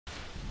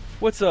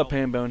What's up,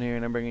 Hambone here,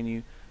 and I'm bringing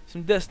you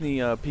some Destiny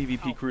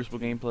PvP Crucible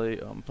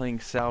gameplay. I'm playing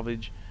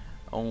Salvage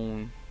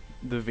on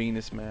the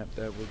Venus map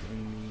that was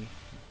in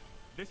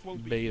the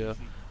beta,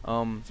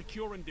 and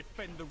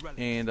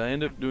I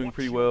ended up doing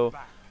pretty well.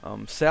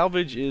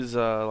 Salvage is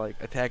like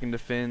attack and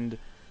defend,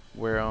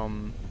 where a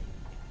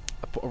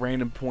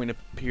random point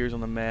appears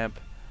on the map,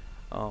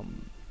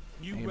 and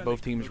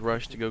both teams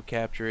rush to go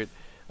capture it.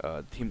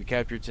 The team that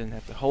captures it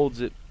have to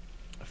hold it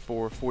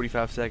for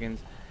 45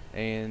 seconds,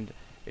 and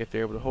if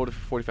they're able to hold it for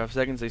 45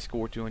 seconds, they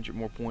score 200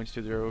 more points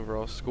to their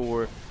overall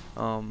score.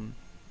 And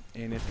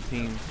if the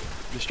team,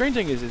 the strange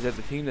thing is that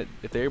the team that,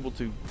 if they're able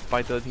to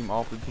fight the other team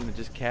off, the team that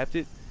just capped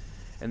it,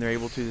 and they're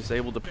able to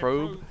disable the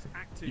probe,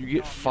 you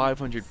get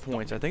 500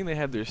 points. I think they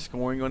have their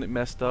scoring on it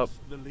messed up,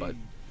 but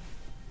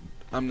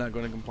I'm not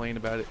going to complain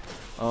about it.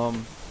 Like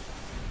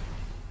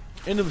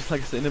I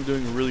said, ended up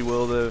doing really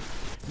well though.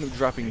 Ended up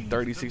dropping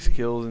 36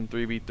 kills in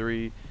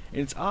 3v3,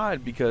 and it's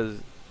odd because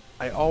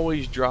I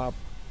always drop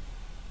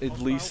at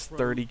least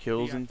 30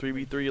 kills in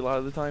 3v3 a lot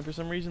of the time for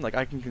some reason. Like,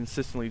 I can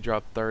consistently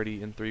drop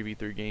 30 in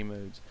 3v3 game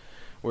modes,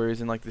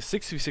 whereas in like the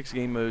 6v6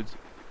 game modes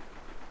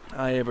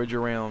I average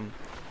around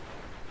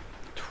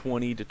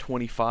 20 to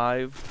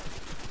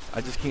 25. I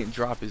just can't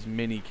drop as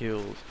many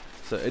kills,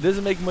 so it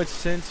doesn't make much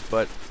sense,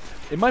 but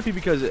it might be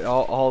because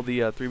all the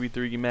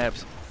 3v3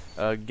 maps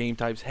game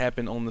types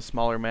happen on the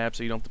smaller maps,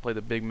 so you don't have to play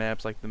the big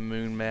maps like the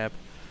moon map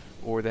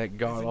or that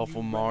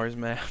god-awful Mars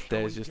map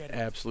that is just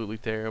absolutely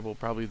terrible.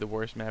 Probably the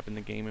worst map in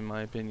the game in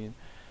my opinion.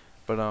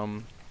 But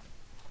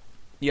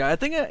yeah, I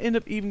think I end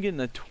up even getting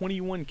a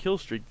 21 kill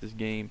streak this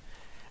game.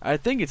 I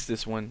think it's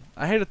this one.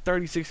 I had a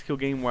 36 kill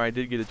game where I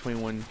did get a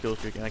 21 kill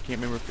streak, and I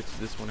can't remember if it's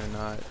this one or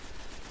not.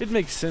 It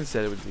makes sense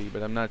that it would be,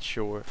 but I'm not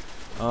sure.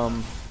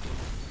 But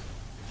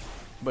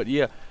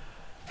yeah,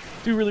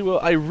 do really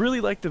well. I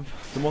really like the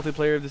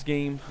multiplayer of this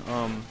game.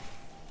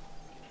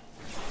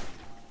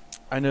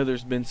 I know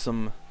there's been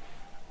some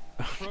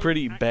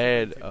pretty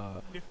bad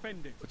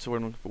what's the word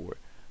I'm looking for,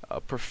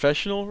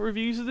 professional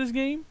reviews of this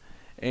game,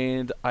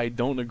 and I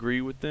don't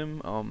agree with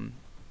them.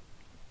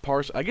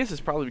 I guess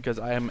it's probably because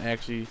I am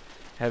actually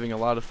having a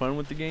lot of fun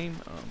with the game.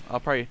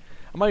 I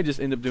might just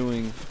end up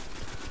doing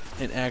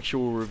an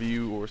actual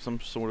review or some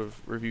sort of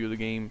review of the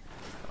game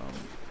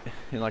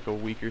in like a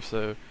week or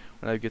so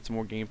when I get some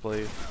more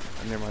gameplay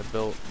under my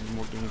belt and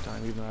more game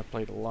time, even though I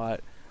played a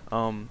lot.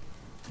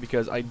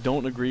 Because I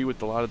don't agree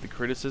with a lot of the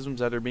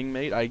criticisms that are being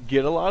made. I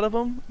get a lot of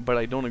them, but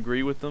I don't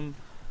agree with them.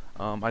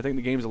 I think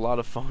the game's a lot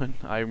of fun.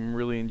 I'm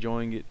really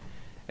enjoying it,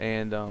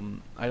 and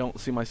I don't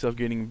see myself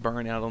getting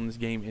burnt out on this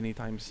game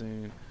anytime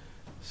soon.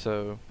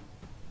 So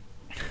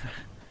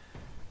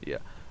yeah,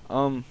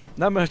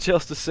 not much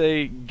else to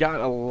say.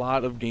 Got a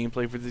lot of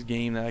gameplay for this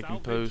game that I can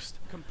post.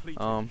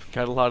 Got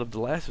a lot of The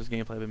Last of Us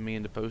gameplay I've been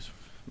meaning to post,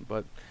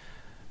 but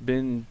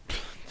been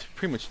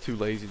pretty much too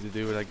lazy to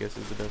do it, I guess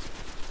is the best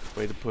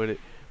way to put it.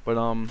 But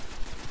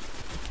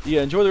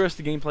yeah, enjoy the rest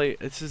of the gameplay.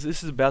 This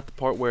is about the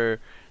part where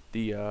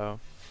the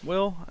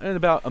well, in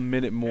about a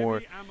minute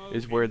more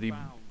is where the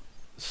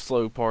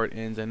slow part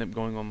ends. I end up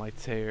going on my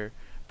tear.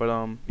 But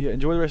yeah,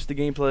 enjoy the rest of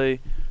the gameplay.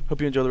 Hope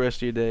you enjoy the rest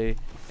of your day,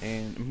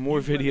 and more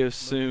videos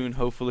soon,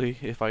 hopefully,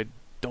 if I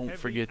don't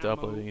forget to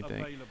upload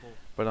anything.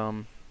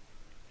 But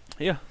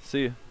yeah,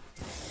 see ya.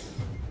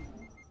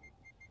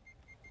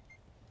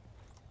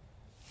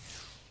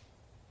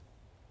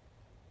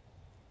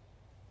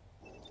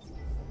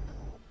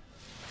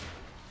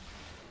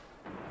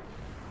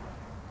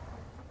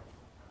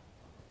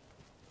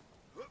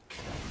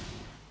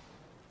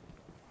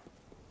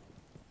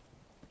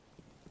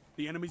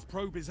 The enemy's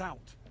probe is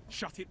out.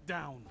 Shut it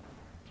down.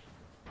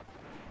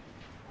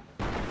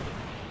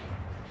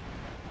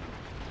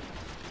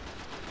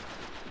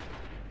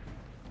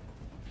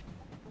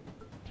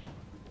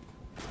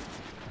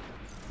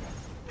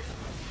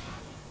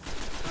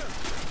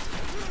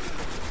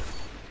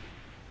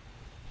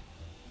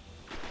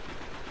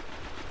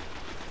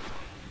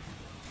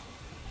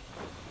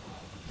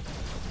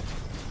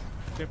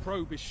 Their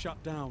probe is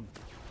shut down.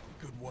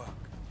 Good work.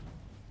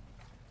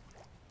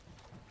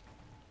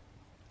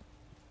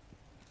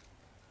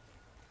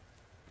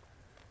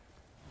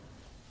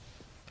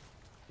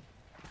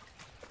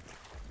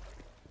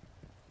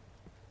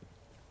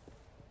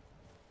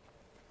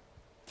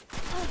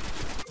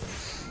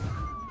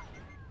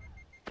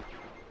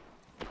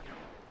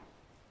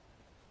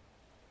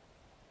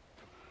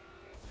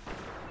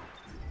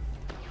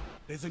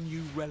 There's a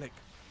new relic.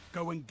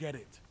 Go and get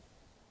it.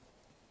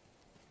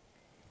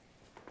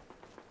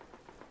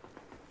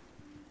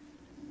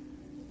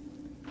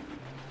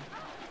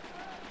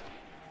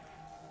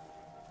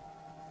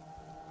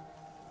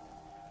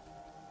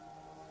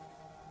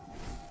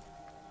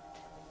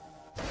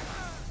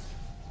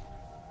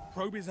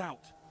 Probe is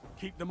out.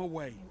 Keep them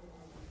away.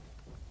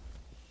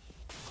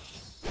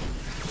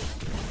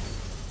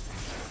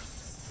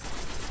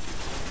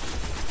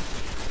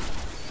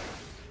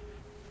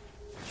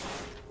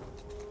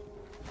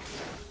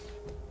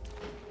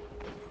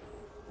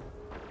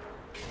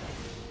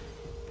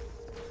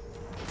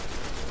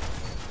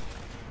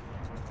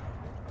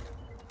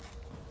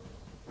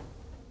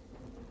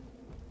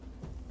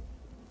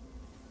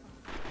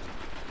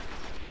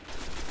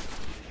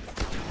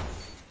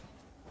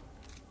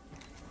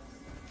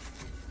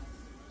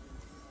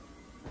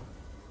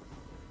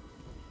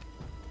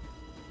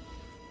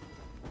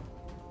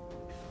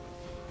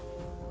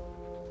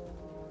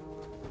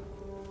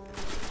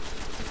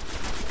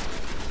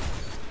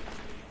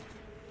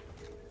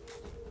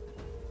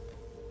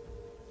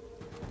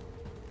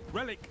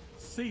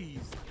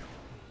 seized.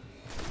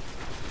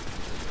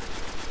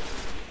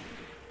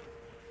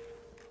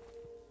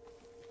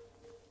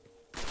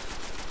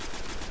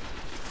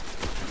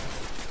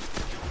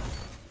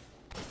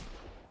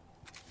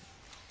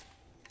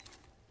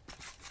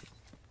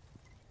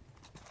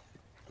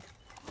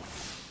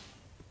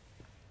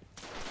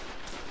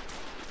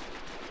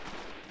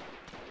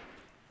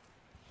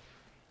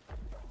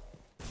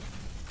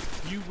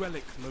 New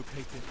relic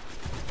located.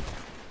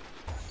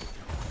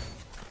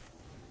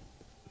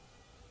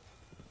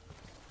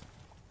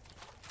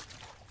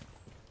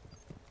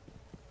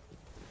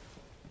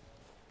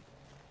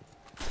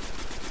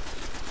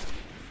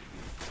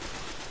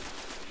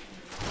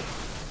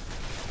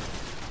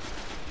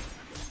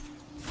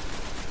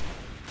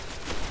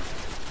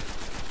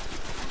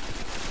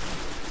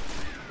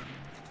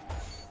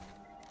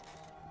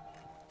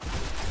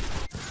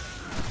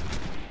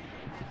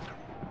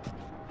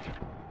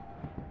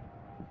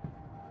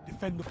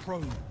 Defend the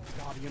probe,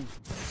 Guardian.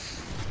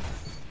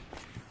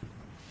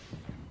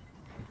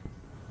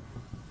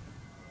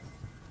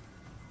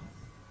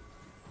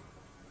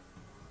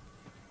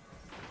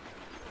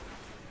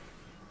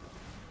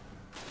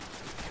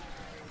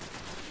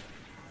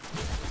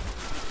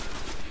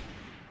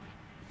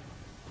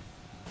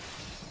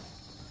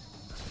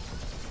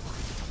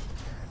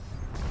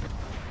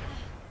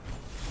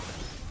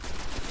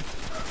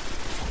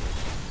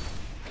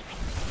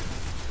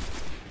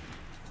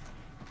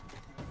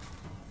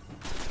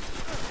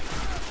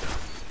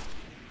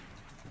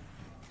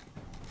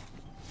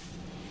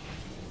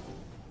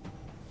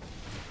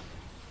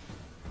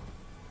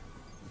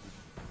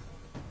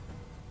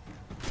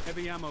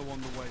 Heavy ammo on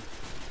the way.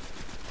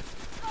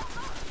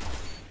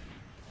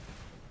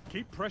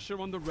 Keep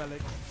pressure on the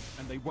relic,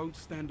 and they won't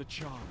stand a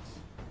chance.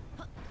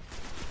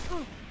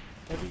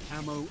 Heavy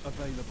ammo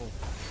available.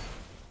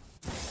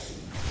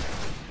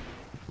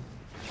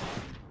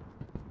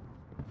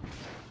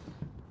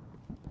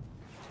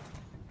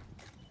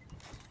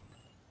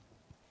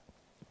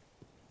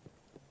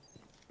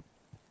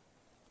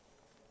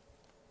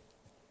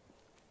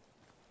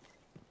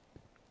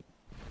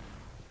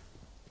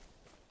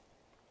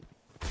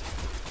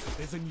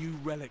 There's a new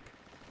relic.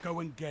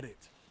 Go and get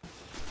it.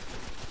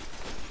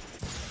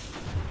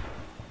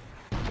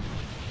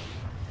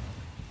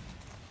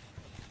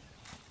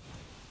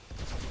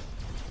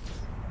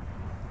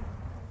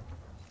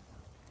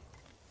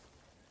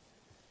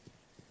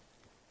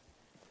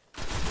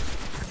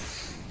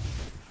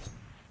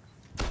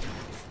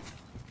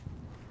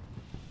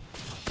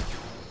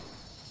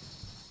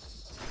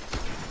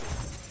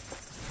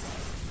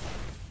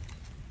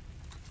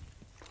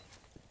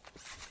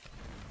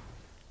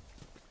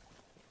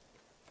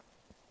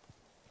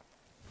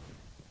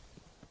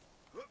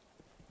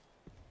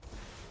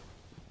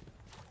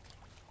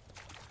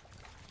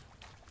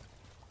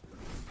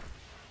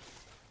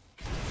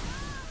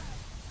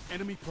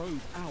 Enemy probe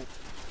out.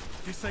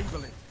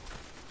 Disable it.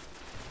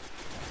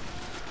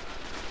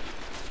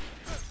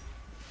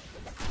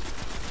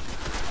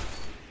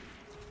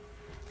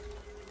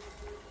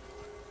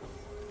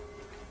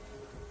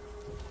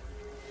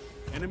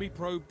 Enemy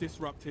probe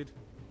disrupted.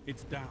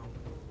 It's down.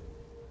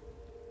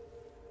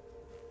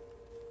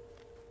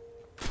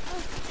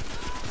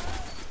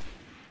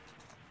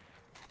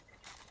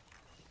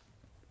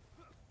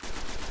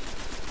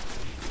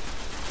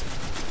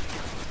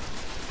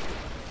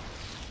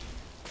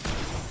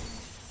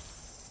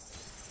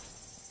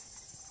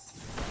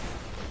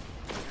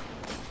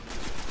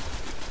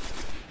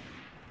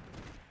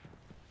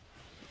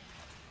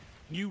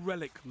 New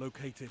relic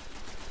located.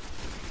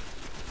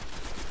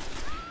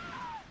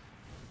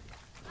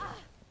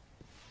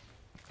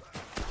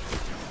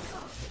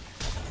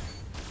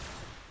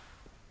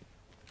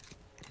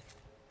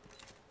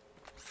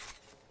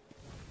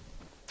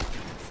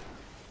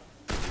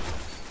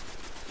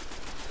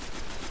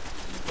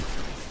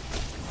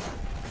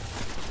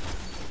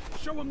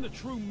 Show them the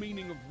true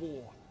meaning of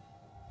war.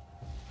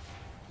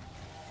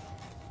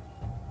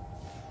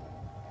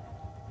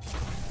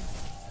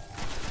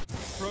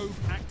 Probe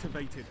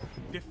activated.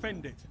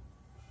 Defend it.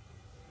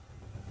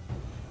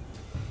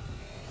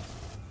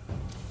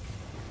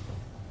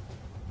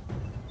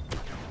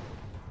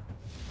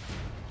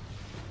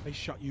 They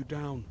shut you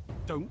down.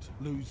 Don't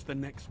lose the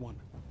next one.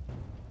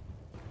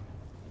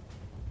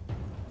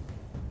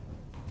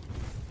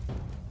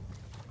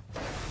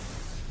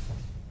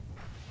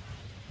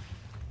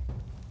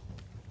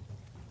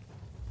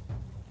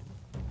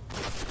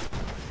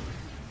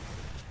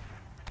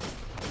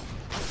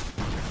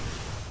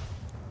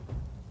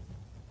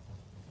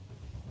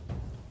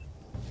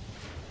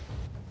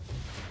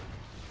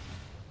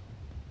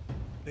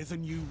 There's a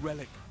new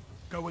relic.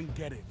 Go and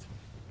get it.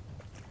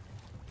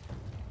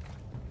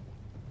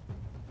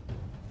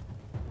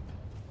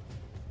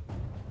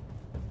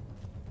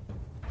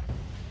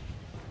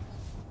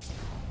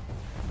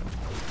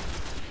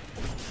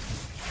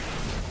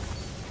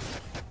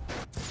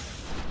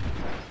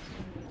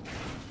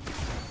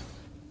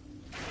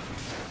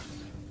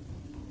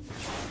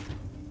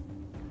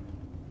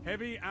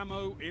 Heavy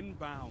ammo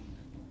inbound.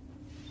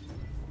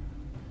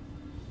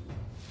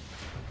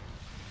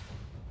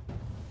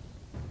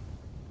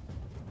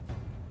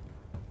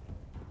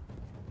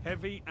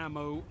 Heavy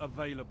ammo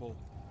available.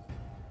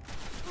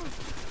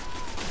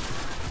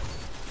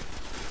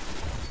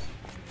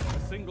 A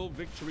single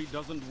victory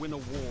doesn't win a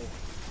war,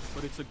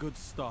 but it's a good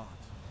start.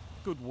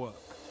 Good work.